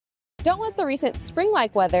Don't let the recent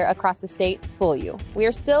spring-like weather across the state fool you. We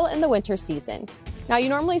are still in the winter season. Now, you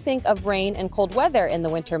normally think of rain and cold weather in the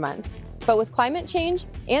winter months, but with climate change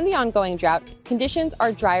and the ongoing drought, conditions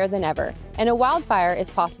are drier than ever, and a wildfire is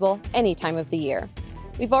possible any time of the year.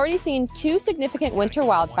 We've already seen 2 significant winter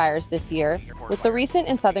wildfires this year, with the recent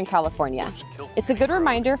in Southern California. It's a good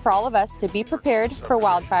reminder for all of us to be prepared for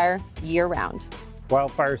wildfire year-round.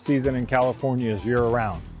 Wildfire season in California is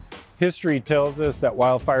year-round. History tells us that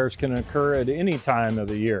wildfires can occur at any time of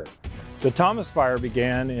the year. The Thomas Fire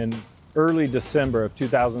began in early December of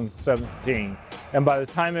 2017, and by the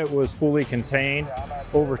time it was fully contained,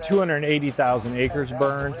 over 280,000 acres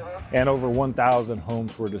burned and over 1,000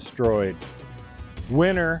 homes were destroyed.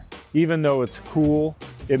 Winter, even though it's cool,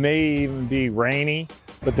 it may even be rainy,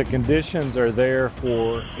 but the conditions are there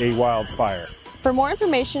for a wildfire. For more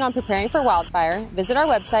information on preparing for wildfire, visit our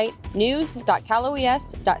website,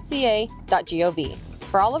 news.caloes.ca.gov.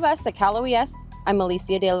 For all of us at Cal OES, I'm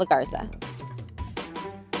Alicia de la Garza.